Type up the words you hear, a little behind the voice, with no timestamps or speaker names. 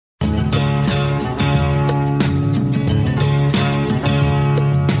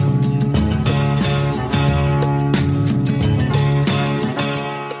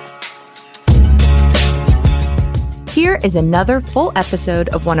is another full episode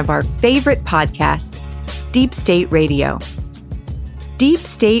of one of our favorite podcasts, Deep State Radio. Deep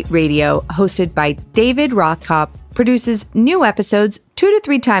State Radio, hosted by David Rothkopf, produces new episodes 2 to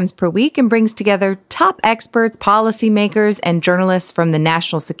 3 times per week and brings together top experts, policymakers, and journalists from the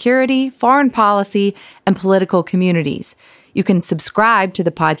national security, foreign policy, and political communities. You can subscribe to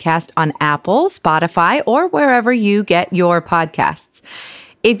the podcast on Apple, Spotify, or wherever you get your podcasts.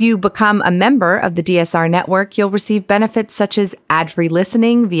 If you become a member of the DSR network, you'll receive benefits such as ad-free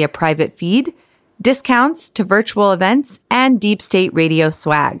listening via private feed, discounts to virtual events, and Deep State Radio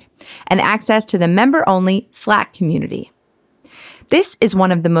swag, and access to the member-only Slack community. This is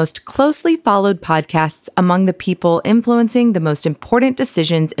one of the most closely followed podcasts among the people influencing the most important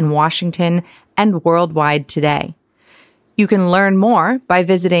decisions in Washington and worldwide today. You can learn more by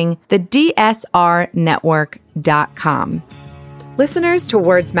visiting thedsrnetwork.com. Listeners to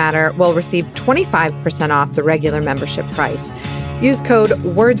Words Matter will receive 25% off the regular membership price. Use code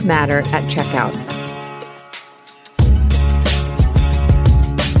WordsMatter at checkout.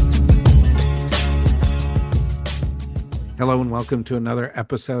 Hello and welcome to another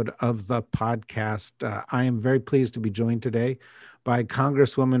episode of the podcast. I am very pleased to be joined today by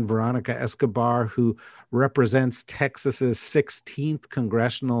Congresswoman Veronica Escobar, who represents Texas's 16th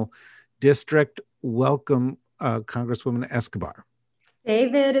congressional district. Welcome, Congresswoman Escobar.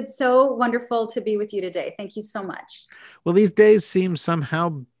 David, it's so wonderful to be with you today. Thank you so much. Well, these days seem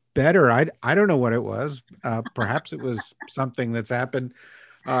somehow better. I don't know what it was. Perhaps it was something that's happened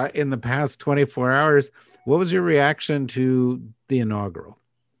in the past 24 hours. What was your reaction to the inaugural?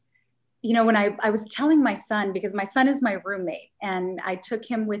 You know, when I was telling my son, because my son is my roommate, and I took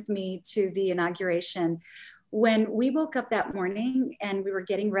him with me to the inauguration. When we woke up that morning and we were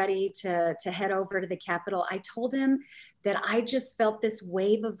getting ready to head over to the Capitol, I told him that I just felt this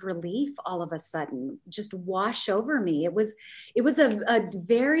wave of relief all of a sudden just wash over me. There was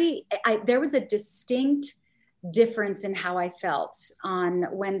a distinct difference in how I felt on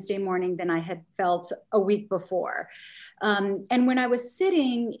Wednesday morning than I had felt a week before. And when I was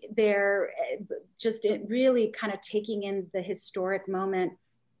sitting there, just really kind of taking in the historic moment,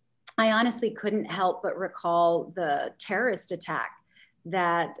 I honestly couldn't help but recall the terrorist attack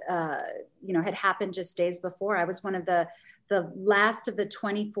that had happened just days before. I was one of the last of the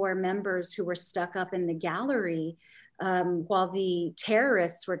 24 members who were stuck up in the gallery while the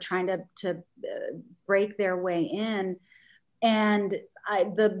terrorists were trying to break their way in. And I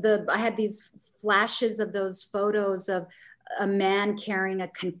had these flashes of those photos of a man carrying a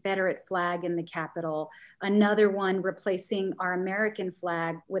Confederate flag in the Capitol, another one replacing our American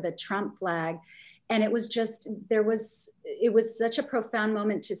flag with a Trump flag. And it was such a profound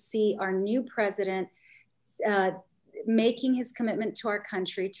moment to see our new president making his commitment to our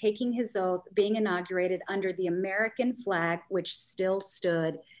country, taking his oath, being inaugurated under the American flag, which still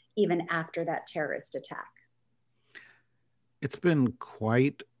stood even after that terrorist attack. It's been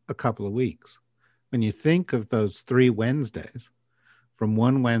quite a couple of weeks. When you think of those 3 Wednesdays, from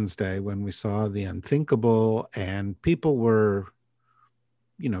one Wednesday when we saw the unthinkable and people were,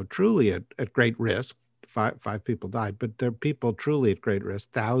 truly at great risk. Five people died, but there are people truly at great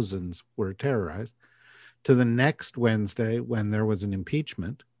risk. Thousands were terrorized. To the next Wednesday when there was an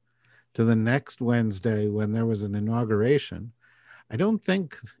impeachment, to the next Wednesday when there was an inauguration. I don't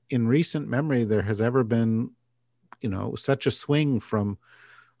think in recent memory there has ever been, such a swing from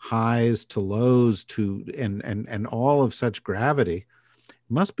highs to lows to and all of such gravity. It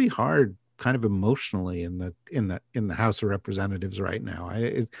must be hard kind of emotionally in the House of Representatives right now.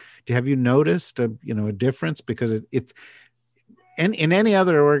 Have you noticed a difference? Because it's and in any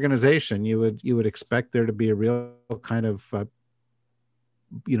other organization you would expect there to be a real kind of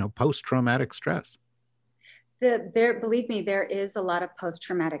post-traumatic stress. Believe me, there is a lot of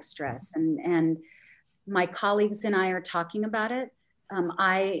post-traumatic stress, and my colleagues and I are talking about it.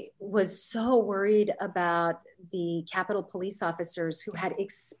 I was so worried about the Capitol police officers who had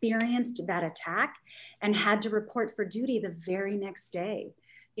experienced that attack and had to report for duty the very next day.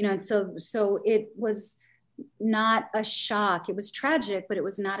 And so it was not a shock. It was tragic, but it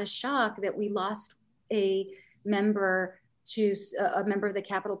was not a shock that we lost a member of the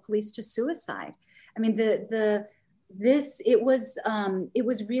Capitol Police to suicide. I mean, it was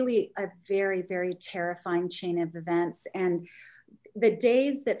really a very, very terrifying chain of events. And the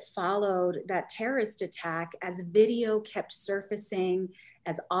days that followed that terrorist attack, as video kept surfacing,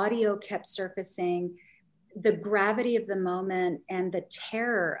 as audio kept surfacing, the gravity of the moment and the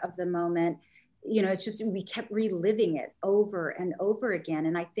terror of the moment it's just, we kept reliving it over and over again.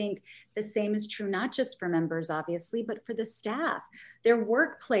 And I think the same is true, not just for members, obviously, but for the staff. Their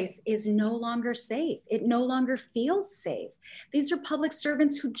workplace is no longer safe. It no longer feels safe. These are public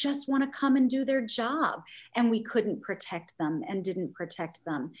servants who just want to come and do their job, and we couldn't protect them and didn't protect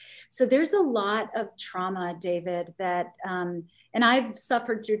them. So there's a lot of trauma, David, that, and I've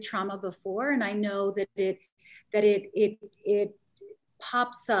suffered through trauma before, and I know that it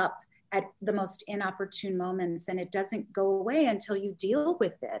pops up at the most inopportune moments, and it doesn't go away until you deal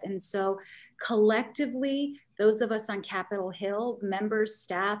with it. And so collectively, those of us on Capitol Hill, members,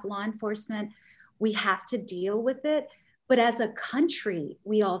 staff, law enforcement, we have to deal with it. But as a country,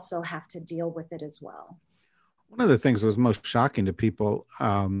 we also have to deal with it as well. One of the things that was most shocking to people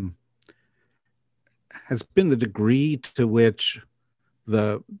has been the degree to which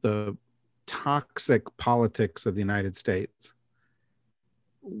the toxic politics of the United States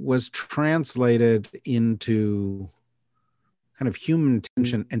was translated into kind of human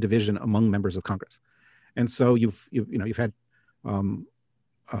tension and division among members of Congress. And so you've had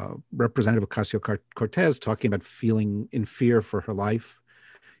Representative Ocasio-Cortez talking about feeling in fear for her life.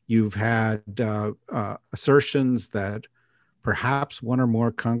 You've had assertions that perhaps one or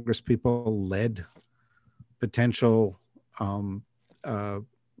more Congress people led potential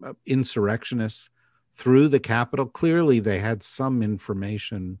insurrectionists through the Capitol. Clearly, they had some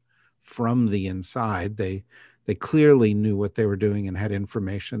information from the inside. They clearly knew what they were doing and had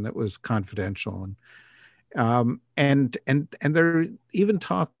information that was confidential. And there even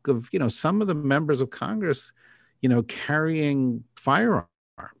talk of some of the members of Congress, carrying firearms.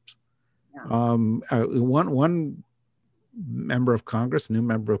 Yeah. One member of Congress, new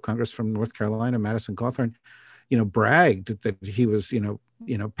member of Congress from North Carolina, Madison Cawthorn, bragged that he was,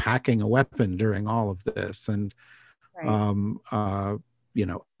 packing a weapon during all of this. And, right.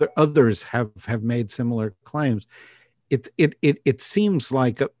 Others have made similar claims. It seems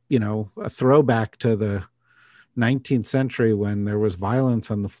like, a throwback to the 19th century when there was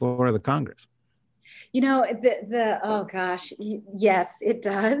violence on the floor of the Congress. Oh gosh, yes, it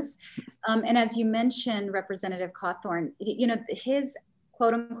does. And as you mentioned, Representative Cawthorn, his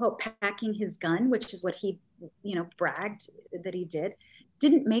quote unquote packing his gun, which is what he, bragged that he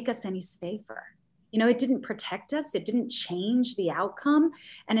didn't make us any safer. It didn't protect us. It didn't change the outcome.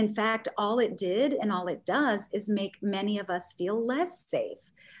 And in fact, all it did and all it does is make many of us feel less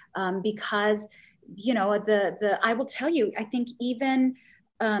safe because, I will tell you, I think even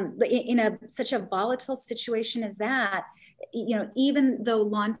in such a volatile situation as that, even though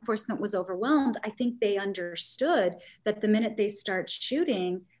law enforcement was overwhelmed, I think they understood that the minute they start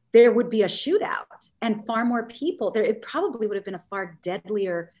shooting, there would be a shootout and far more people. It probably would have been a far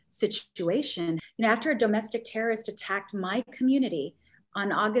deadlier situation. After a domestic terrorist attacked my community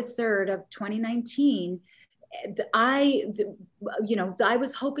on August 3rd of 2019, I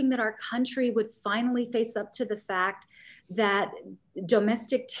was hoping that our country would finally face up to the fact that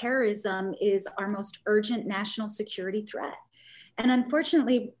domestic terrorism is our most urgent national security threat. And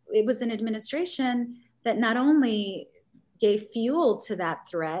unfortunately, it was an administration that not only gave fuel to that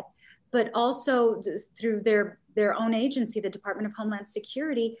threat, but also through their own agency, the Department of Homeland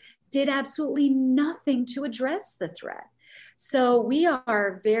Security, did absolutely nothing to address the threat. So we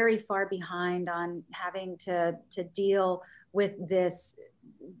are very far behind on having to deal with this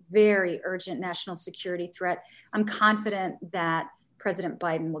very urgent national security threat. I'm confident that President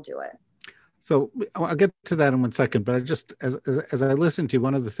Biden will do it. So I'll get to that in 1 second, but I just, as I listen to you,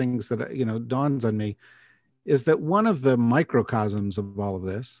 one of the things that, dawns on me is that one of the microcosms of all of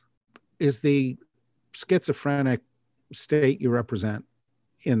this is the schizophrenic state you represent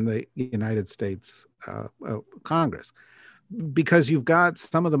in the United States Congress, because you've got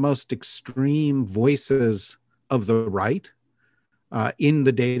some of the most extreme voices of the right in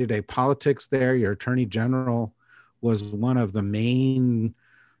the day-to-day politics there. Your attorney general was one of the main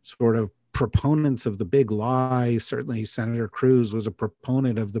sort of proponents of the big lie. Certainly Senator Cruz was a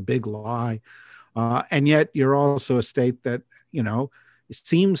proponent of the big lie. And yet you're also a state that,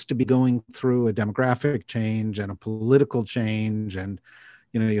 seems to be going through a demographic change and a political change. And,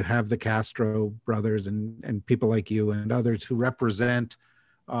 you have the Castro brothers and people like you and others who represent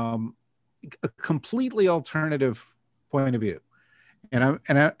a completely alternative point of view. And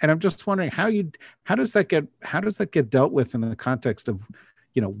I'm just wondering how does that get dealt with in the context of,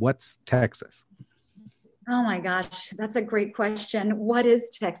 what's Texas? Oh my gosh, that's a great question. What is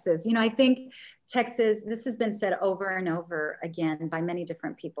Texas? I think Texas, this has been said over and over again by many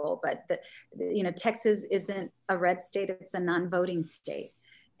different people, but Texas isn't a red state, it's a non-voting state.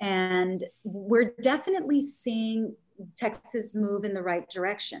 And we're definitely seeing Texas move in the right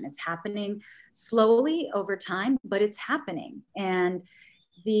direction. It's happening slowly over time, but it's happening. And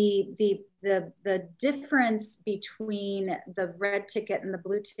the difference between the red ticket and the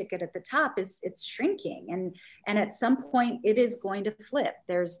blue ticket at the top is it's shrinking, and at some point it is going to flip.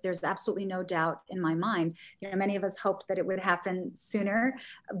 There's absolutely no doubt in my mind. Many of us hoped that it would happen sooner,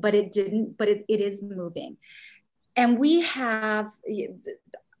 but it didn't. But it is moving, and we have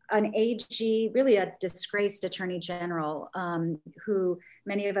an AG, really a disgraced attorney general, who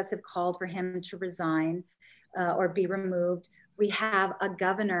many of us have called for him to resign or be removed. We have a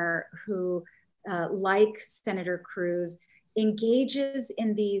governor who, like Senator Cruz, engages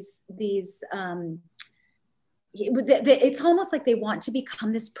in these it's almost like they want to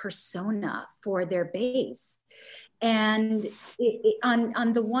become this persona for their base. And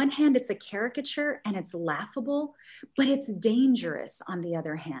on the one hand, it's a caricature and it's laughable, but it's dangerous on the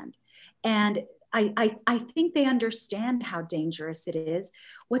other hand. And I think they understand how dangerous it is.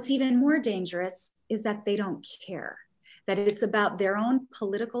 What's even more dangerous is that they don't care, that it's about their own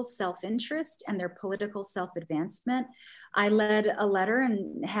political self-interest and their political self-advancement. I led a letter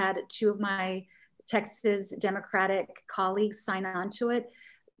and had two of my Texas Democratic colleagues sign on to it,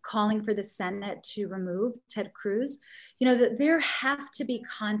 calling for the Senate to remove Ted Cruz. That there have to be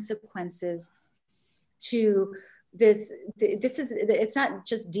consequences to this. It's not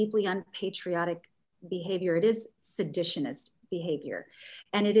just deeply unpatriotic behavior, it is seditionist behavior.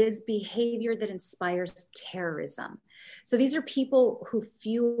 And it is behavior that inspires terrorism. So these are people who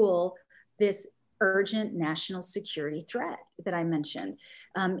fuel this urgent national security threat that I mentioned.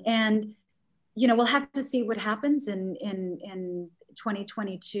 And we'll have to see what happens in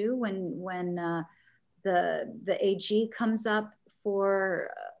 2022 when the AG comes up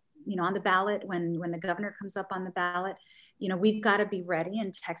for on the ballot, when the governor comes up on the ballot. We've got to be ready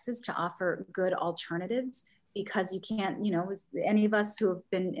in Texas to offer good alternatives, because you can't, any of us who have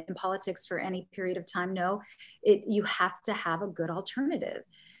been in politics for any period of time know you have to have a good alternative.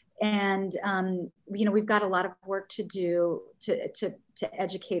 And we've got a lot of work to do to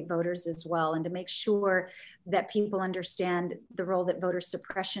educate voters as well, and to make sure that people understand the role that voter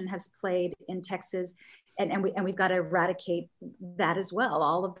suppression has played in Texas, and we've got to eradicate that as well.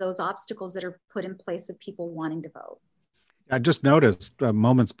 All of those obstacles that are put in place of people wanting to vote. I just noticed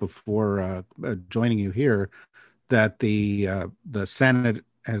moments before joining you here that the Senate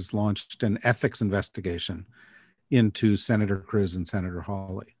has launched an ethics investigation into Senator Cruz and Senator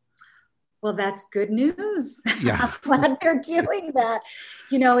Hawley. Well, that's good news. Yeah. I'm glad they're doing that.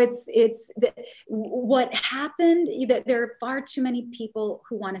 It's what happened. That there are far too many people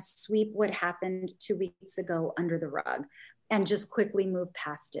who want to sweep what happened 2 weeks ago under the rug and just quickly move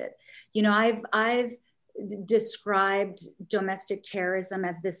past it. I've described domestic terrorism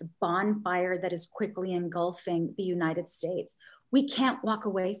as this bonfire that is quickly engulfing the United States. We can't walk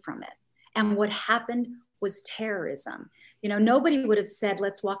away from it. And what happened was terrorism. Nobody would have said,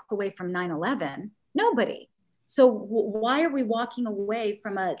 let's walk away from 9/11. Nobody. So why are we walking away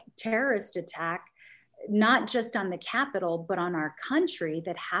from a terrorist attack, not just on the Capitol, but on our country,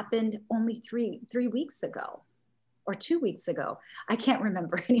 that happened only three weeks ago or 2 weeks ago? I can't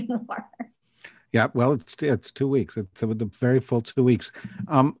remember anymore. Yeah, well, it's 2 weeks. It's a very full 2 weeks.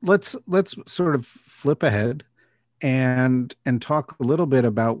 Let's sort of flip ahead and talk a little bit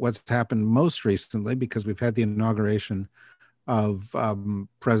about what's happened most recently, because we've had the inauguration of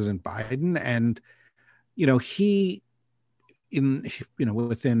President Biden, and he,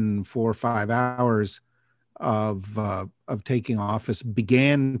 within 4 or 5 hours of taking office,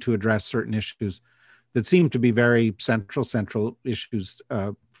 began to address certain issues that seem to be very central issues,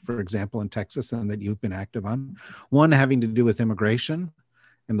 for example, in Texas, and that you've been active on. One having to do with immigration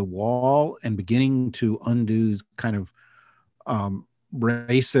and the wall, and beginning to undo kind of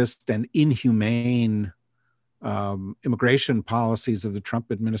racist and inhumane immigration policies of the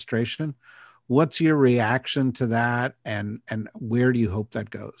Trump administration. What's your reaction to that, and where do you hope that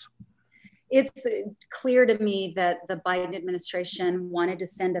goes? It's clear to me that the Biden administration wanted to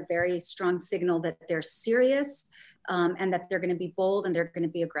send a very strong signal that they're serious, and that they're going to be bold and they're going to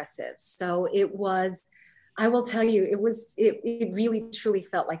be aggressive. So it was, I will tell you, it really truly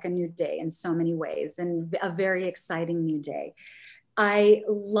felt like a new day in so many ways, and a very exciting new day. I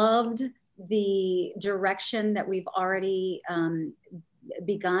loved the direction that we've already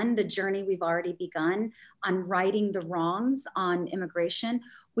begun, the journey we've already begun on righting the wrongs on immigration.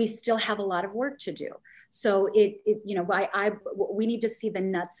 We still have a lot of work to do. So we need to see the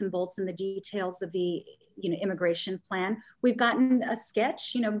nuts and bolts and the details of the immigration plan. We've gotten a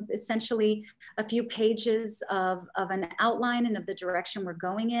sketch, essentially a few pages of an outline and of the direction we're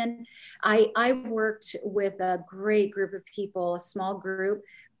going in. I worked with a great group of people, a small group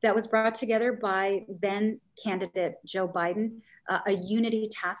that was brought together by then candidate Joe Biden, a unity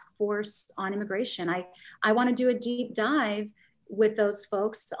task force on immigration. I want to do a deep dive with those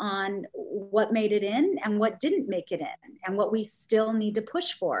folks on what made it in and what didn't make it in and what we still need to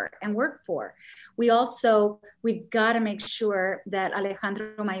push for and work for. We've got to make sure that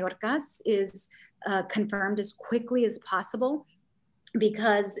Alejandro Mayorkas is confirmed as quickly as possible,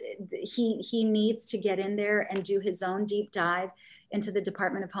 because he needs to get in there and do his own deep dive into the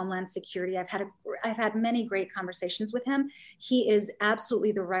Department of Homeland Security. I've had many great conversations with him. He is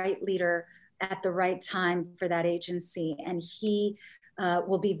absolutely the right leader at the right time for that agency, and he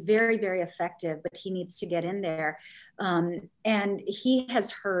will be very, very effective, but he needs to get in there. And he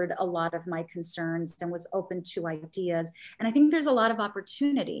has heard a lot of my concerns and was open to ideas. And I think there's a lot of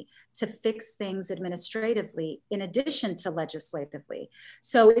opportunity to fix things administratively in addition to legislatively.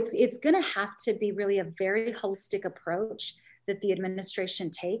 So it's going to have to be really a very holistic approach that the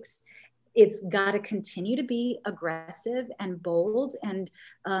administration takes. It's got to continue to be aggressive and bold and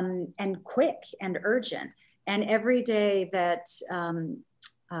quick and urgent. And every day that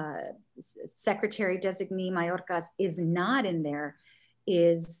Secretary Designee Mayorkas is not in there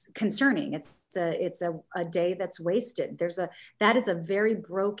is concerning. It's a day that's wasted. That is a very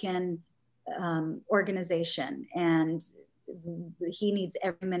broken organization, and he needs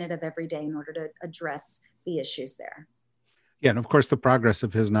every minute of every day in order to address the issues there. Yeah, and of course, the progress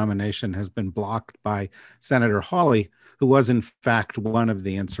of his nomination has been blocked by Senator Hawley, who was in fact one of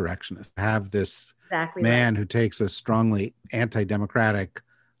the insurrectionists. Have this man who takes a strongly anti-democratic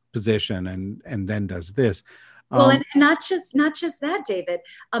position and then does this. Well, and not just that, David.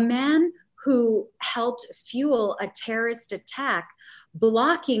 A man who helped fuel a terrorist attack,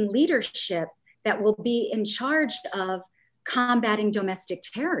 blocking leadership that will be in charge of combating domestic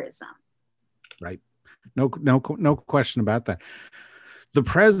terrorism. Right. No question about that. The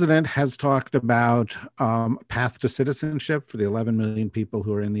president has talked about path to citizenship for the 11 million people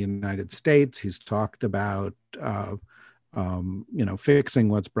who are in the United States. He's talked about, fixing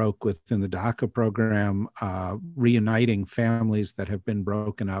what's broke within the DACA program, reuniting families that have been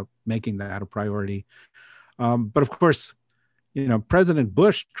broken up, making that a priority. But of course, President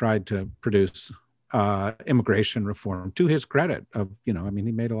Bush tried to produce immigration reform, to his credit. He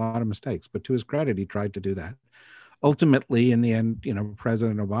made a lot of mistakes, but to his credit, he tried to do that. Ultimately, in the end,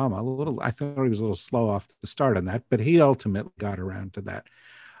 President Obama, I thought he was a little slow off the start on that, but he ultimately got around to that.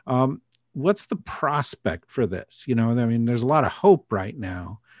 What's the prospect for this? There's a lot of hope right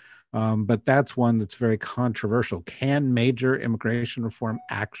now, but that's one that's very controversial. Can major immigration reform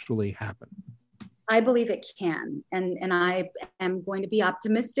actually happen? I believe it can, and I am going to be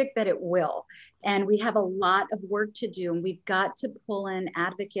optimistic that it will. And we have a lot of work to do, and we've got to pull in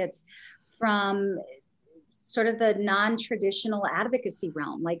advocates from sort of the non-traditional advocacy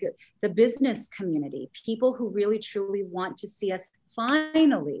realm, like the business community, people who really truly want to see us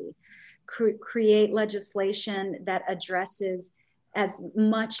finally create legislation that addresses as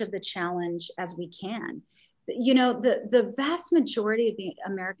much of the challenge as we can. The vast majority of the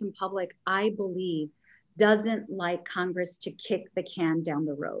American public, I believe, doesn't like Congress to kick the can down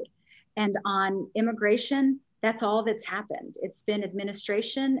the road. And on immigration, that's all that's happened. It's been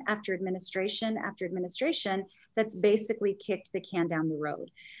administration after administration after administration that's basically kicked the can down the road.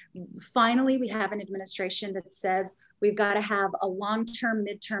 Finally, we have an administration that says we've got to have a long-term,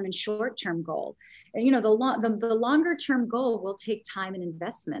 midterm, and short-term goal. And, the longer-term goal will take time and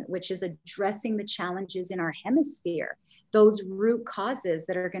investment, which is addressing the challenges in our hemisphere, those root causes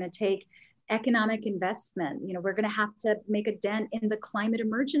that are going to take economic investment. We're going to have to make a dent in the climate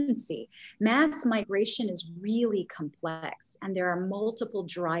emergency. Mass migration is really complex, and there are multiple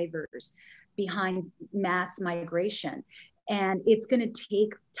drivers behind mass migration. And it's going to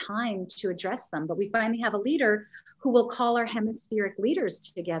take time to address them. But we finally have a leader who will call our hemispheric leaders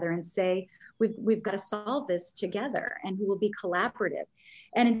together and say, we've got to solve this together, and who will be collaborative.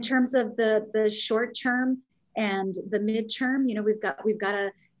 And in terms of the short term and the midterm, we've got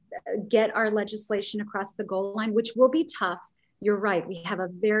to get our legislation across the goal line, which will be tough. You're right. We have a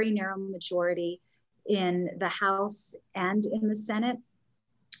very narrow majority in the House and in the Senate.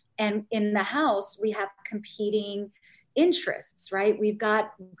 And in the House, we have competing interests, right? We've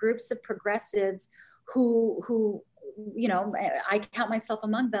got groups of progressives who I count myself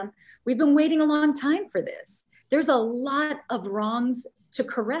among them. We've been waiting a long time for this. There's a lot of wrongs to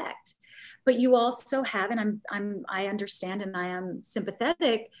correct. But you also have, and I understand and I am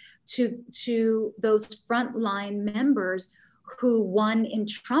sympathetic to those frontline members who won in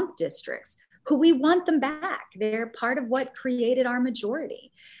Trump districts, who we want them back. They're part of what created our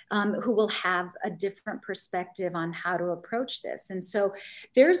majority, who will have a different perspective on how to approach this. And so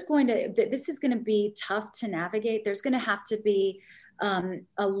this is going to be tough to navigate. There's going to have to be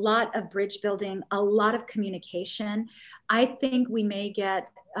a lot of bridge building, a lot of communication. I think we may get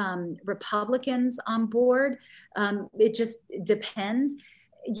Republicans on board. It just depends,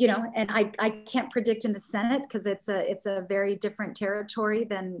 and I can't predict in the Senate because it's a very different territory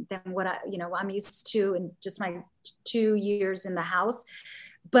than what I'm used to in just my 2 years in the House.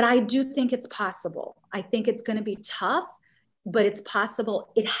 But I do think it's possible. I think it's going to be tough, but it's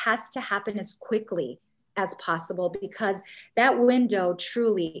possible. It has to happen as quickly as possible, because that window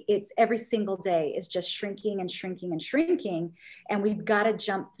truly, it's every single day is just shrinking and shrinking and shrinking. And we've got to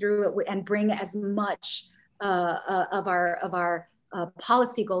jump through it and bring as much of our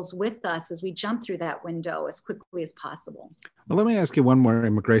policy goals with us as we jump through that window as quickly as possible. Well, let me ask you one more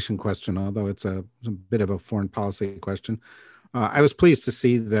immigration question, although it's a bit of a foreign policy question. I was pleased to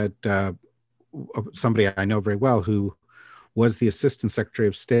see that somebody I know very well, who was the Assistant Secretary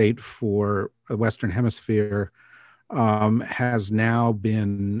of State for the Western Hemisphere, has now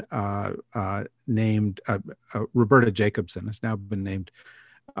been named, Roberta Jacobson has now been named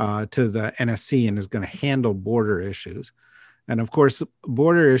to the NSC and is going to handle border issues. And of course,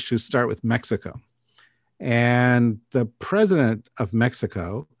 border issues start with Mexico. And the president of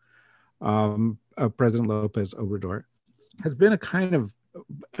Mexico, President Lopez Obrador, has been a kind of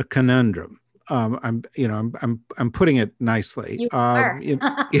a conundrum. I'm putting it nicely. You are.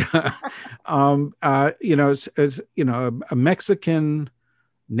 A Mexican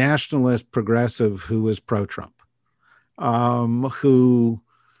nationalist progressive who was pro-Trump, who,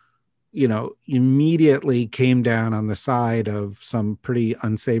 immediately came down on the side of some pretty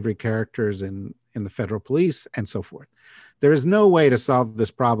unsavory characters in the federal police and so forth. There is no way to solve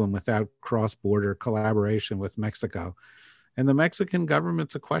this problem without cross-border collaboration with Mexico. And the Mexican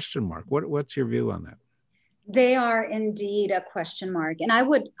government's a question mark. What's your view on that? They are indeed a question mark. And I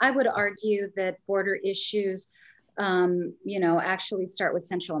would argue that border issues, actually start with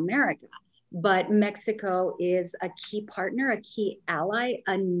Central America. But Mexico is a key partner, a key ally,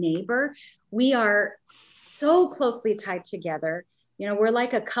 a neighbor. We are so closely tied together. We're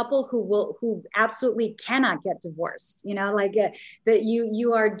like a couple who absolutely cannot get divorced, that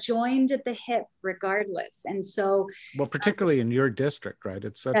you are joined at the hip regardless. And so, well, particularly in your district, right?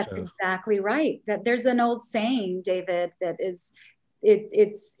 That's exactly right. That there's an old saying, David, that is,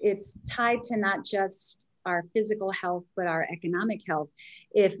 it's tied to not just our physical health, but our economic health.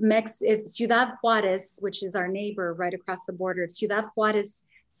 If Ciudad Juarez, which is our neighbor right across the border, if Ciudad Juarez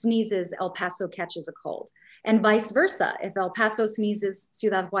sneezes, El Paso catches a cold, and vice versa. If El Paso sneezes,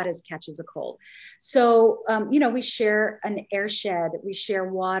 Ciudad Juarez catches a cold. So, we share an airshed, we share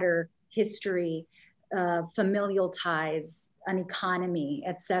water, history, familial ties, an economy,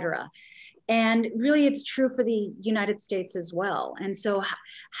 etc. And really, it's true for the United States as well. And so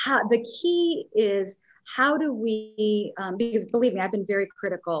the key is, how do we, because believe me, I've been very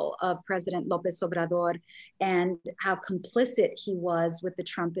critical of President Lopez Obrador and how complicit he was with the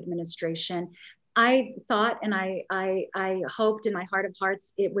Trump administration. I thought, and I hoped in my heart of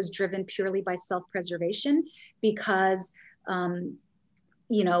hearts, it was driven purely by self-preservation, because,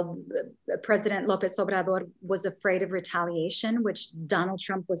 President Lopez Obrador was afraid of retaliation, which Donald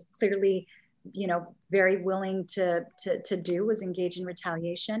Trump was clearly, very willing to do, was engage in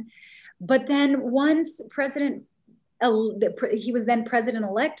retaliation. But then once he was then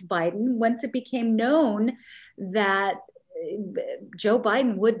President-elect Biden, once it became known that Joe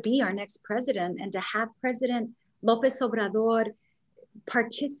Biden would be our next president, and to have President Lopez Obrador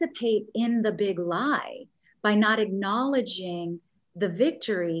participate in the big lie by not acknowledging the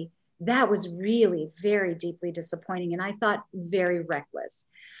victory, that was really very deeply disappointing, and I thought very reckless.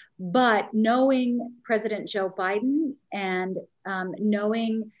 But knowing President Joe Biden and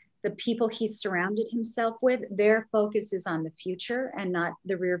knowing the people he surrounded himself with, their focus is on the future and not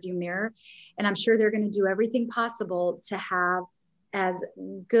the rearview mirror. And I'm sure they're going to do everything possible to have as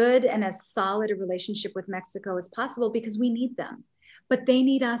good and as solid a relationship with Mexico as possible, because we need them, but they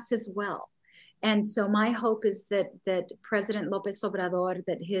need us as well. And so my hope is that President Lopez Obrador,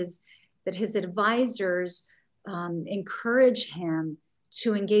 that his advisors encourage him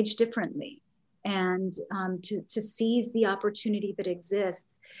to engage differently, and to seize the opportunity that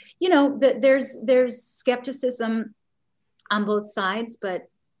exists. There's skepticism on both sides, but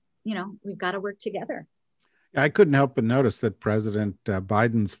we've got to work together. I couldn't help but notice that President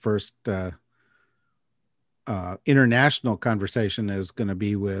Biden's first international conversation is going to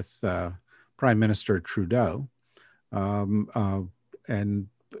be with Prime Minister Trudeau. And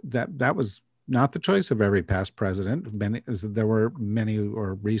that was not the choice of every past president. There were many who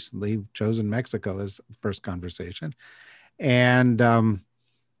were recently chosen Mexico as the first conversation. And I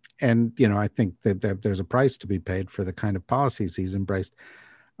think that there's a price to be paid for the kind of policies he's embraced.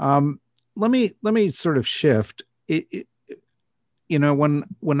 Let me sort of shift. When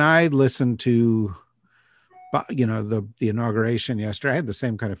I listened to, the inauguration yesterday, I had the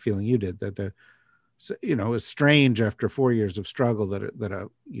same kind of feeling you did, that it was strange after 4 years of struggle that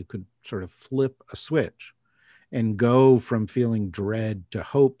you could sort of flip a switch and go from feeling dread to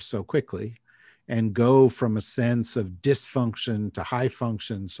hope so quickly, and go from a sense of dysfunction to high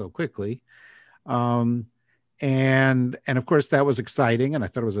function so quickly. And of course that was exciting, and I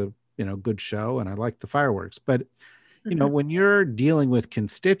thought it was a good show, and I liked the fireworks. But when you're dealing with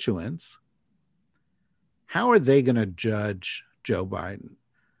constituents, how are they going to judge Joe Biden?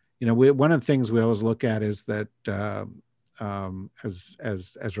 One of the things we always look at is that,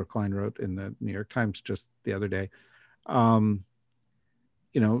 as Ezra Klein wrote in the New York Times just the other day, midterm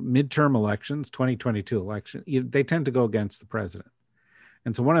elections, 2022 election, they tend to go against the president.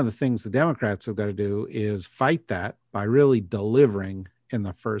 And so one of the things the Democrats have got to do is fight that by really delivering in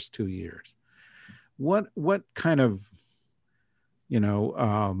the first 2 years. What kind of,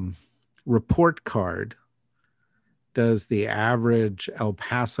 report card does the average El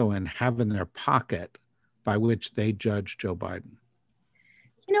Pasoan have in their pocket by which they judge Joe Biden?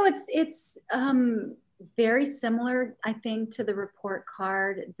 It's very similar, I think, to the report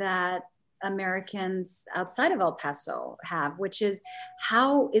card that Americans outside of El Paso have, which is,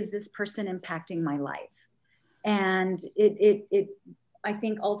 how is this person impacting my life? And it I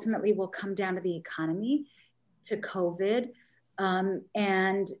think ultimately will come down to the economy, to COVID,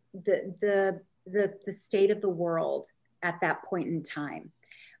 and the state of the world at that point in time.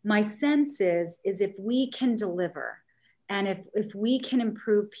 My sense is if we can deliver, and if we can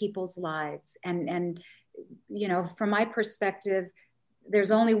improve people's lives, and from my perspective,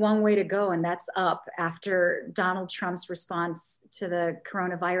 there's only one way to go, and that's up after Donald Trump's response to the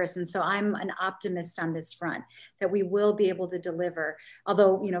coronavirus. And so I'm an optimist on this front, that we will be able to deliver,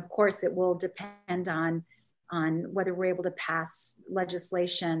 although, of course, it will depend on whether we're able to pass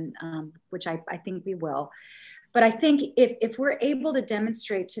legislation, which I think we will. But I think if we're able to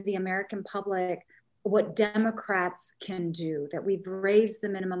demonstrate to the American public what Democrats can do, that we've raised the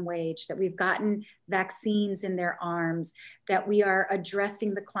minimum wage, that we've gotten vaccines in their arms, that we are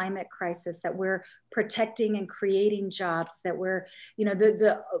addressing the climate crisis, that we're protecting and creating jobs, that we're,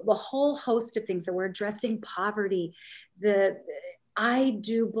 the whole host of things, that we're addressing poverty, I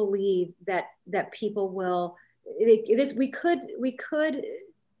do believe that people will, we could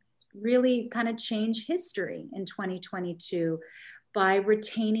really kind of change history in 2022 by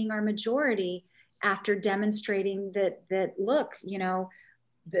retaining our majority, after demonstrating that look,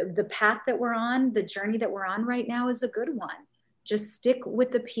 the path that we're on, the journey that we're on right now is a good one. Just stick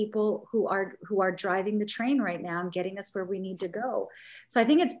with the people who are driving the train right now and getting us where we need to go. So I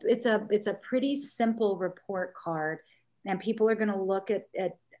think it's a pretty simple report card, and people are going to look at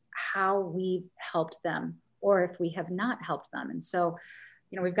how we've helped them, or if we have not helped them. And so,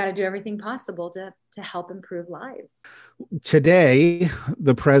 we've got to do everything possible to help improve lives. Today,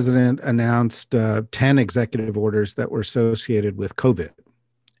 the president announced 10 executive orders that were associated with COVID.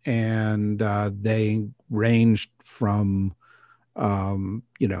 And they ranged from,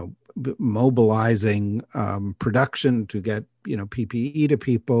 mobilizing production to get, PPE to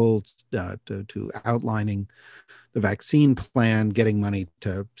people, to outlining the vaccine plan, getting money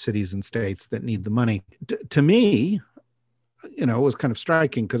to cities and states that need the money. To me, it was kind of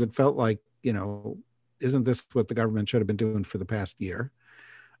striking, because it felt like, isn't this what the government should have been doing for the past year?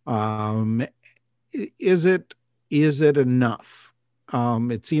 Is it enough?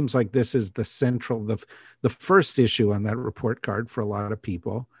 It seems like this is the central, the first issue on that report card for a lot of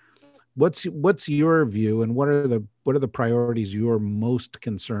people. What's your view, and what are the priorities you're most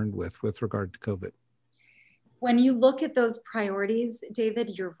concerned with regard to COVID? When you look at those priorities,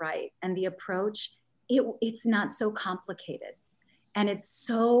 David, you're right. And the approach, it's not so complicated, and it's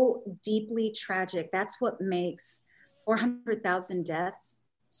so deeply tragic. That's what makes 400,000 deaths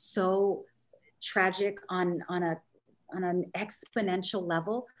so tragic on an exponential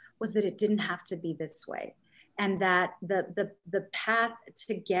level, was that it didn't have to be this way. And that the path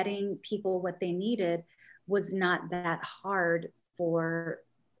to getting people what they needed was not that hard for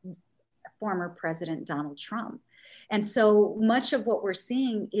former President Donald Trump. And so much of what we're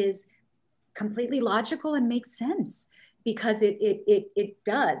seeing is completely logical and makes sense, because it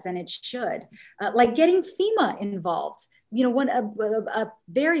does, and it should. Like getting FEMA involved. You know, a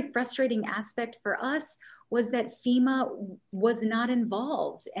very frustrating aspect for us was that FEMA was not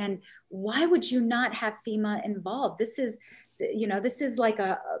involved. And why would you not have FEMA involved? This is like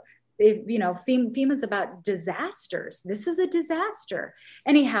FEMA's about disasters. This is a disaster.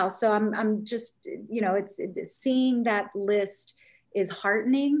 Anyhow, so I'm just, it's seeing that list is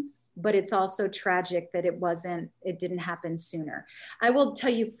heartening, but it's also tragic that it didn't happen sooner. I will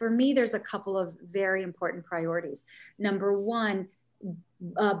tell you, for me, there's a couple of very important priorities. Number one,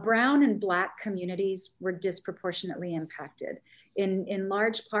 brown and Black communities were disproportionately impacted, in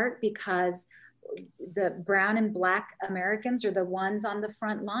large part because the brown and Black Americans are the ones on the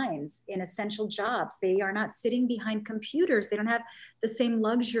front lines in essential jobs. They are not sitting behind computers. They don't have the same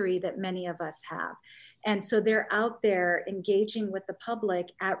luxury that many of us have. And so they're out there engaging with the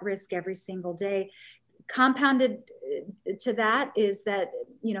public at risk every single day. Compounded to that is that,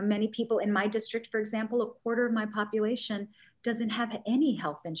 many people in my district, for example, a quarter of my population doesn't have any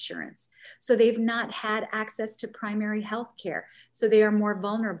health insurance. So they've not had access to primary health care. So they are more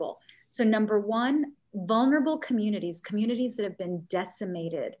vulnerable. So number one, vulnerable communities that have been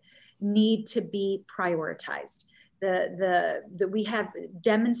decimated, need to be prioritized. We have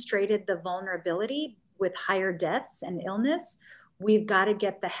demonstrated the vulnerability with higher deaths and illness. We've got to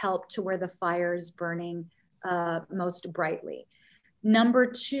get the help to where the fire is burning most brightly. Number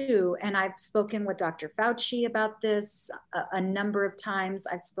two, and I've spoken with Dr. Fauci about this a number of times.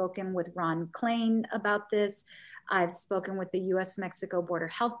 I've spoken with Ron Klain about this. I've spoken with the U.S.-Mexico Border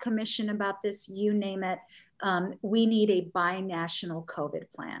Health Commission about this, you name it. We need a binational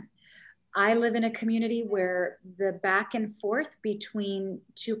COVID plan. I live in a community where the back and forth between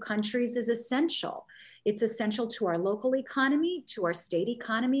two countries is essential. It's essential to our local economy, to our state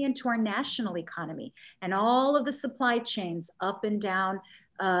economy, and to our national economy, and all of the supply chains up and down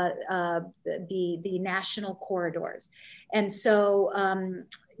the national corridors. And so,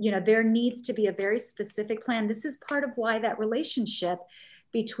 there needs to be a very specific plan. This is part of why that relationship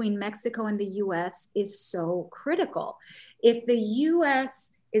between Mexico and the U.S. is so critical. If the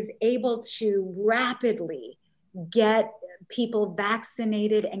U.S. is able to rapidly get people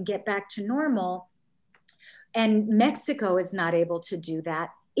vaccinated and get back to normal, and Mexico is not able to do that,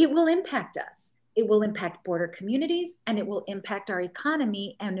 it will impact us. It will impact border communities, and it will impact our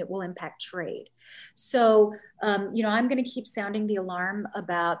economy, and it will impact trade. So, I'm going to keep sounding the alarm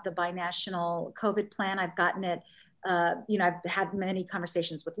about the binational COVID plan. I've gotten it. I've had many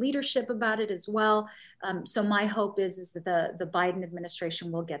conversations with leadership about it as well. So my hope is that the Biden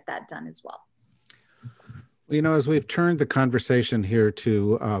administration will get that done as well. As we've turned the conversation here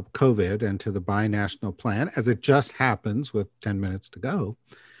to COVID and to the binational plan, as it just happens with 10 minutes to go,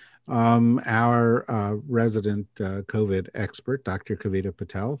 our resident COVID expert, Dr. Kavita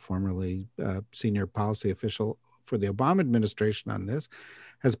Patel, formerly senior policy official for the Obama administration on this,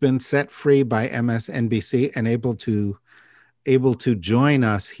 has been set free by MSNBC and able to join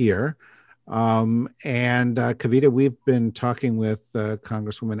us here. And Kavita, we've been talking with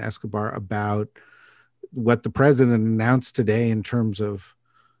Congresswoman Escobar about what the president announced today in terms of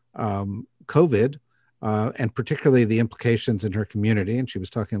COVID, and particularly the implications in her community. And she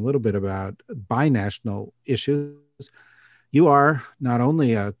was talking a little bit about binational issues. You are not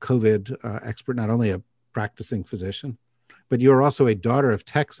only a COVID expert, not only a practicing physician, but you're also a daughter of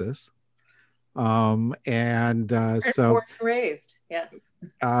Texas. So born and raised, yes.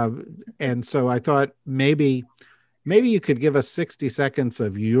 And so I thought maybe you could give us 60 seconds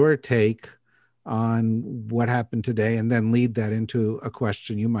of your take on what happened today, and then lead that into a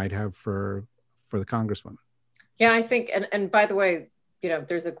question you might have for the Congresswoman. Yeah, I think, and by the way,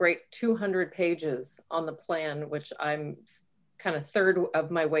 there's a great 200 pages on the plan, which I'm kind of third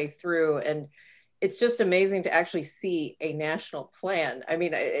of my way through. And it's just amazing to actually see a national plan. I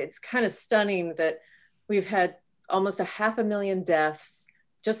mean, it's kind of stunning that we've had almost 500,000 deaths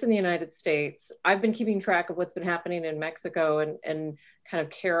just in the United States. I've been keeping track of what's been happening in Mexico and kind of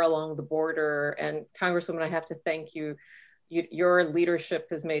care along the border. And Congresswoman, I have to thank you. Your leadership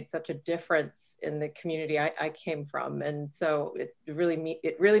has made such a difference in the community I came from. And so it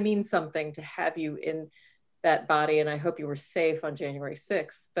really means something to have you in that body. And I hope you were safe on January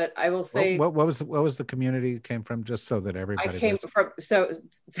 6th. But I will say, what was the community you came from, just so that everybody I came from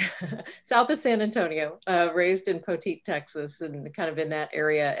south of San Antonio, raised in Poteet, Texas, and kind of in that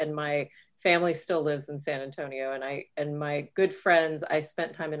area. And my family still lives in San Antonio. And my good friends, I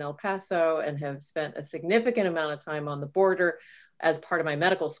spent time in El Paso and have spent a significant amount of time on the border as part of my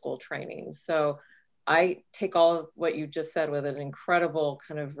medical school training. So I take all of what you just said with an incredible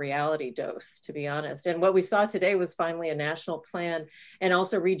kind of reality dose, to be honest. And what we saw today was finally a national plan and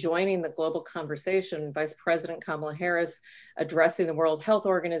also rejoining the global conversation. Vice President Kamala Harris addressing the World Health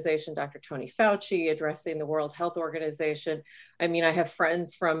Organization, Dr. Tony Fauci addressing the World Health Organization. I mean, I have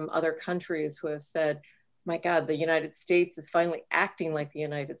friends from other countries who have said, my God, the United States is finally acting like the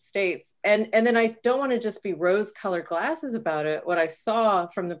United States. And then I don't want to just be rose-colored glasses about it. What I saw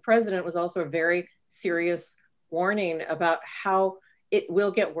from the president was also a very serious warning about how it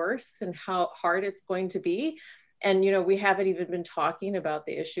will get worse and how hard it's going to be. And, you know, we haven't even been talking about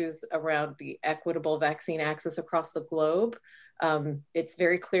the issues around the equitable vaccine access across the globe. It's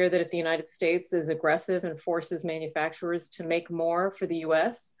very clear that if the United States is aggressive and forces manufacturers to make more for the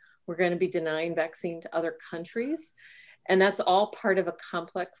US, we're going to be denying vaccine to other countries. And that's all part of a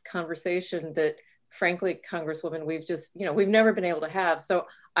complex conversation that, frankly, Congresswoman, we've never been able to have. So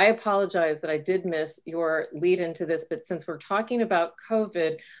I apologize that I did miss your lead into this, but since we're talking about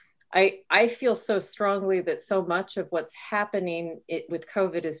COVID, I feel so strongly that so much of what's happening with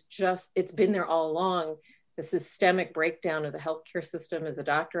COVID is it's been there all along. The systemic breakdown of the healthcare system. As a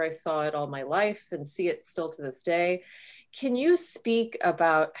doctor, I saw it all my life and see it still to this day. Can you speak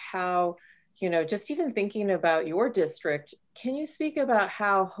about how, you know, just even thinking about your district, can you speak about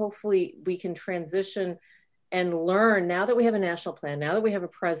how hopefully we can transition and learn now that we have a national plan, now that we have a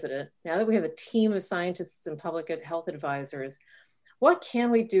president, now that we have a team of scientists and public health advisors, what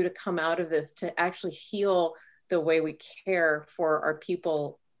can we do to come out of this to actually heal the way we care for our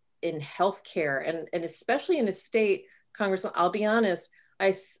people in healthcare and especially in a state, Congressman, I'll be honest,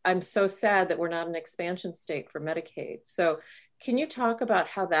 I'm so sad that we're not an expansion state for Medicaid. So can you talk about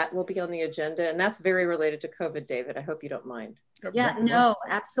how that will be on the agenda? And that's very related to COVID, David. I hope you don't mind. Yeah, no,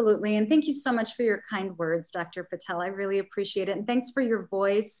 absolutely. And thank you so much for your kind words, Dr. Patel. I really appreciate it. And thanks for your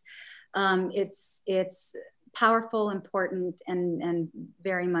voice. It's powerful, important, and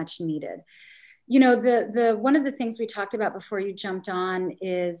very much needed. You know, the one of the things we talked about before you jumped on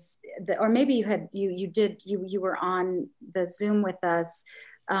is or maybe you were on the Zoom with us,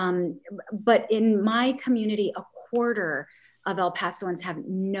 but in my community, a quarter of El Pasoans have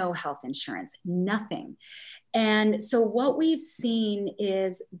no health insurance, nothing. And so what we've seen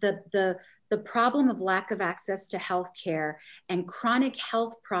is the problem of lack of access to healthcare and chronic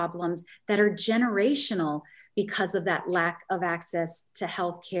health problems that are generational because of that lack of access to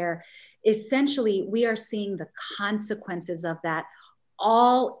healthcare. Essentially, we are seeing the consequences of that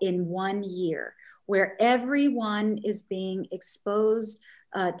all in 1 year, where everyone is being exposed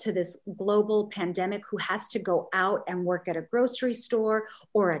to this global pandemic, who has to go out and work at a grocery store,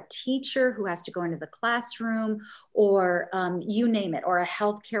 or a teacher who has to go into the classroom, or you name it, or a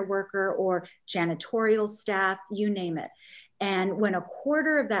healthcare worker or janitorial staff, you name it. And when a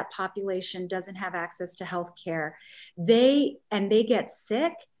quarter of that population doesn't have access to healthcare, they get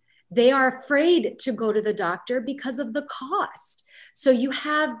sick, they are afraid to go to the doctor because of the cost. So you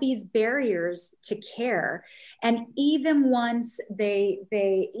have these barriers to care. And even once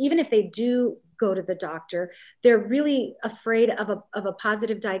even if they do go to the doctor, they're really afraid of a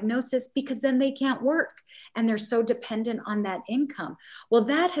positive diagnosis, because then they can't work and they're so dependent on that income. Well,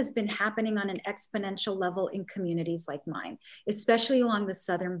 that has been happening on an exponential level in communities like mine, especially along the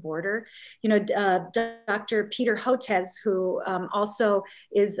southern border. You know, Dr. Peter Hotez, who also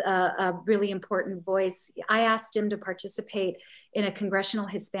is a really important voice, I asked him to participate in a Congressional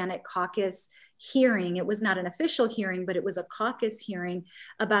Hispanic Caucus hearing. It was not an official hearing, but it was a caucus hearing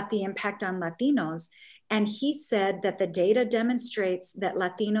about the impact on Latinos. And he said that the data demonstrates that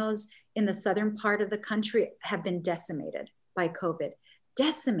Latinos in the southern part of the country have been decimated by COVID.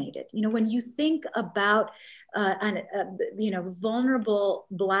 Decimated. You know, when you think about vulnerable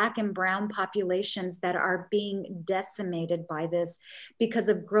Black and brown populations that are being decimated by this because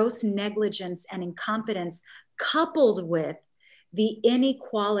of gross negligence and incompetence, coupled with the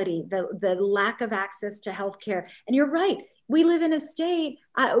inequality, the lack of access to healthcare. And you're right, we live in a state,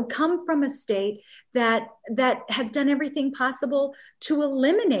 come from a state that has done everything possible to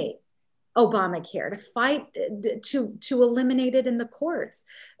eliminate Obamacare, to fight to eliminate it in the courts.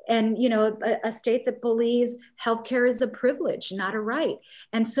 And, you know, a state that believes healthcare is a privilege, not a right.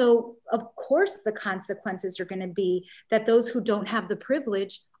 And so, of course, the consequences are going to be that those who don't have the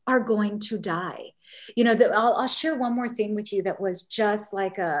privilege are going to die. You know, I'll share one more thing with you that was just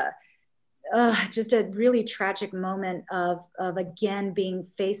like just a really tragic moment of again being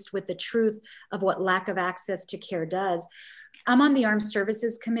faced with the truth of what lack of access to care does. I'm on the Armed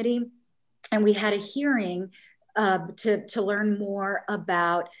Services Committee, and we had a hearing to learn more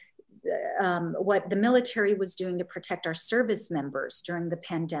about what the military was doing to protect our service members during the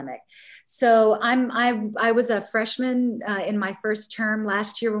pandemic. So I was a freshman in my first term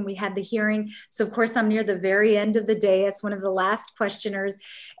last year when we had the hearing. So of course I'm near the very end of the day as one of the last questioners.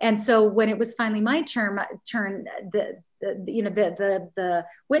 And so when it was finally my turn, the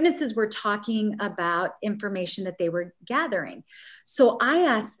witnesses were talking about information that they were gathering. So I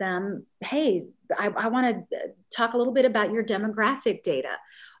asked them, hey, I want to talk a little bit about your demographic data.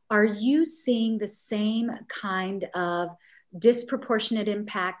 Are you seeing the same kind of disproportionate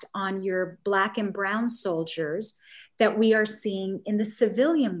impact on your Black and brown soldiers that we are seeing in the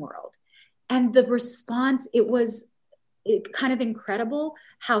civilian world? And the response, it was kind of incredible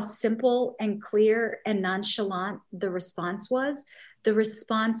how simple and clear and nonchalant the response was. The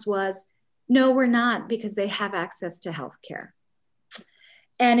response was, no, we're not, because they have access to healthcare.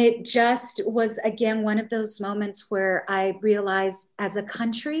 And it just was, again, one of those moments where I realized as a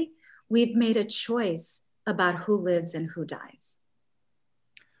country, we've made a choice about who lives and who dies.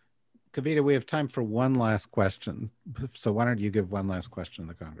 Kavita, we have time for one last question. So why don't you give one last question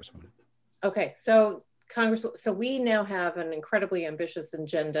to the Congresswoman? Okay, so we now have an incredibly ambitious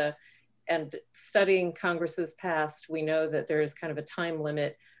agenda, and studying Congress's past, we know that there is kind of a time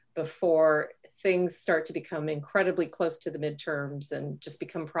limit before things start to become incredibly close to the midterms and just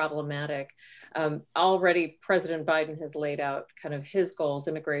become problematic. Already President Biden has laid out kind of his goals,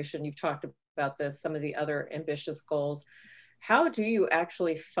 immigration, you've talked about this, some of the other ambitious goals. How do you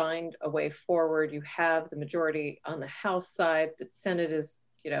actually find a way forward? You have the majority on the House side, the Senate is,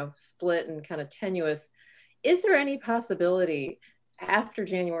 split and kind of tenuous. Is there any possibility after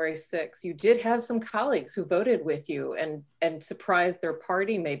January 6th, you did have some colleagues who voted with you and surprised their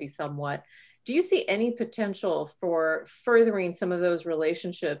party maybe somewhat? Do you see any potential for furthering some of those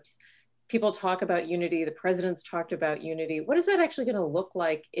relationships? People talk about unity, the president's talked about unity. What is that actually going to look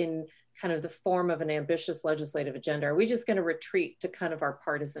like in kind of the form of an ambitious legislative agenda? Are we just going to retreat to kind of our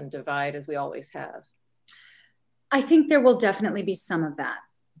partisan divide as we always have? I think there will definitely be some of that,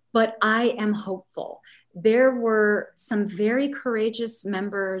 but I am hopeful. There were some very courageous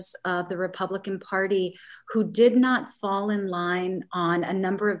members of the Republican Party who did not fall in line on a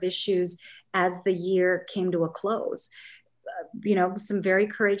number of issues as the year came to a close. Some very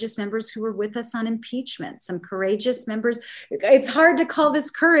courageous members who were with us on impeachment, some courageous members, it's hard to call this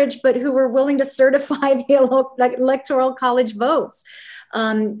courage, but who were willing to certify the electoral college votes.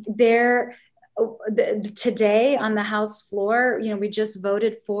 Today on the House floor, we just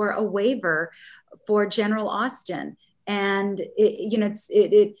voted for a waiver for General Austin. And it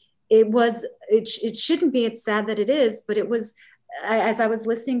shouldn't be, it's sad that it is, but it was, as I was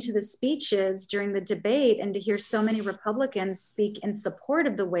listening to the speeches during the debate and to hear so many Republicans speak in support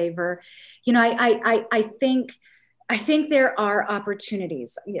of the waiver, I think there are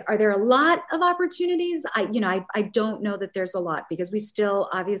opportunities. Are there a lot of opportunities? I don't know that there's a lot, because we still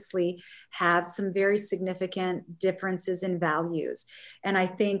obviously have some very significant differences in values. And I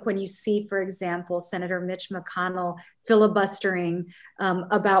think when you see, for example, Senator Mitch McConnell filibustering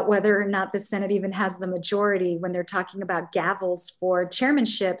about whether or not the Senate even has the majority when they're talking about gavels for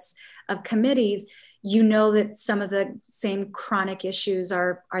chairmanships of committees, that some of the same chronic issues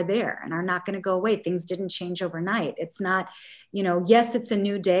are there and are not going to go away. Things didn't change overnight. It's not, yes, it's a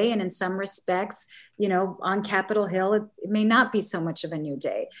new day. And in some respects, on Capitol Hill, it may not be so much of a new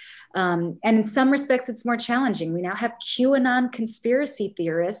day. And in some respects, it's more challenging. We now have QAnon conspiracy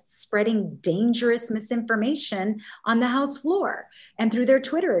theorists spreading dangerous misinformation on the House floor and through their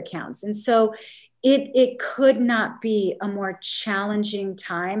Twitter accounts. And so it could not be a more challenging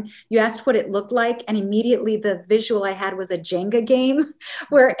time. You asked what it looked like, and immediately the visual I had was a Jenga game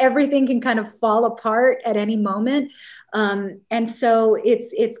where everything can kind of fall apart at any moment. And so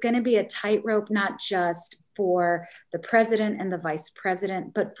it's going to be a tightrope, not just for the president and the vice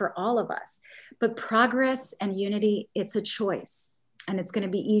president, but for all of us. But progress and unity, it's a choice. And it's going to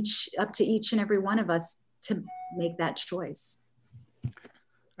be up to each and every one of us to make that choice.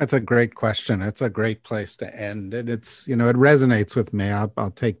 That's a great question. It's a great place to end. And it's, it resonates with me.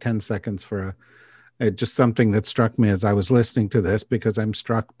 I'll take 10 seconds for just something that struck me as I was listening to this, because I'm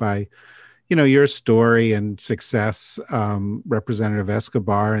struck by, your story and success, Representative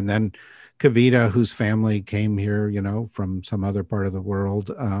Escobar, and then Kavita, whose family came here, from some other part of the world,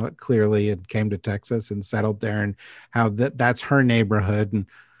 clearly, and came to Texas and settled there, and how that's her neighborhood. And,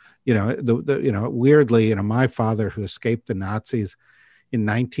 weirdly, my father, who escaped the Nazis in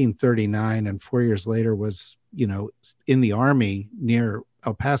 1939 and 4 years later was, in the Army near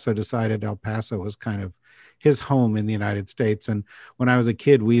El Paso, decided El Paso was kind of his home in the United States. And when I was a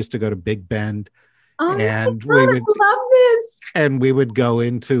kid, we used to go to Big Bend and we would love this. And we would go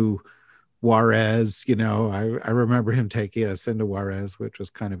into Juarez. I remember him taking us into Juarez, which was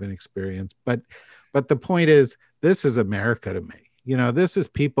kind of an experience. But the point is, this is America to me. This is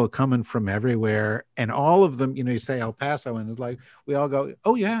people coming from everywhere, and all of them, you say El Paso, and it's like, we all go,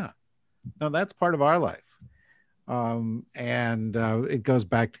 oh yeah, no, that's part of our life. It goes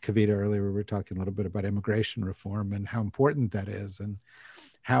back to Kavita earlier. We were talking a little bit about immigration reform and how important that is, and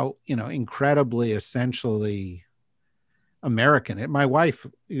how, incredibly, essentially American. My wife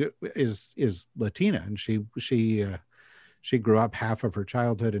is Latina, and she grew up half of her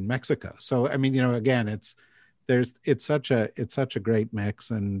childhood in Mexico. So, I mean, again, it's such a great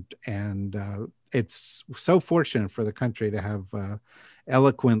mix, and it's so fortunate for the country to have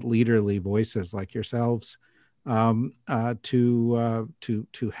eloquent, leaderly voices like yourselves to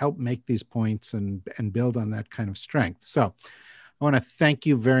help make these points and build on that kind of strength. So I want to thank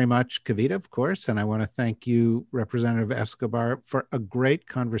you very much, Kavita, of course, and I want to thank you, Representative Escobar, for a great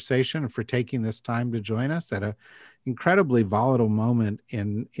conversation and for taking this time to join us at an incredibly volatile moment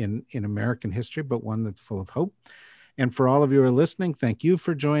in American history, but one that's full of hope. And for all of you who are listening, thank you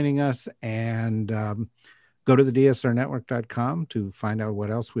for joining us, and go to the dsrnetwork.com to find out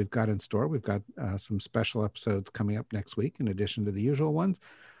what else we've got in store. We've got some special episodes coming up next week in addition to the usual ones.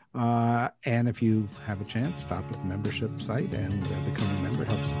 And if you have a chance, stop at the membership site and become a member,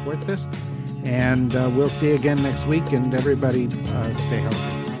 help support this. And we'll see you again next week. And everybody stay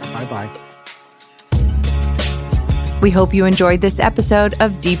healthy. Bye-bye. We hope you enjoyed this episode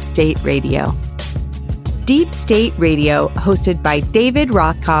of Deep State Radio. Deep State Radio, hosted by David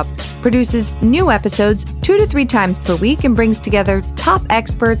Rothkopf, produces new episodes 2 to 3 times per week and brings together top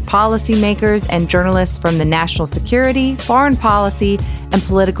experts, policymakers, and journalists from the national security, foreign policy, and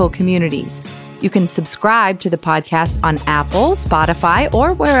political communities. You can subscribe to the podcast on Apple, Spotify,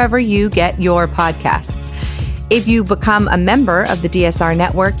 or wherever you get your podcasts. If you become a member of the DSR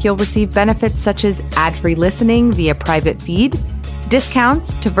network, you'll receive benefits such as ad-free listening via private feed,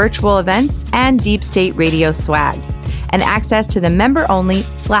 discounts to virtual events, and Deep State Radio swag, and access to the member-only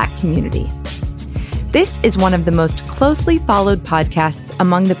Slack community. This is one of the most closely followed podcasts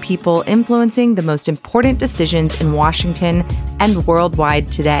among the people influencing the most important decisions in Washington and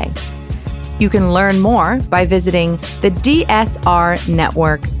worldwide today. You can learn more by visiting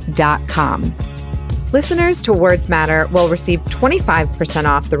thedsrnetwork.com. Listeners to Words Matter will receive 25%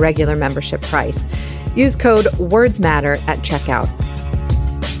 off the regular membership price. Use code WordsMatter at checkout.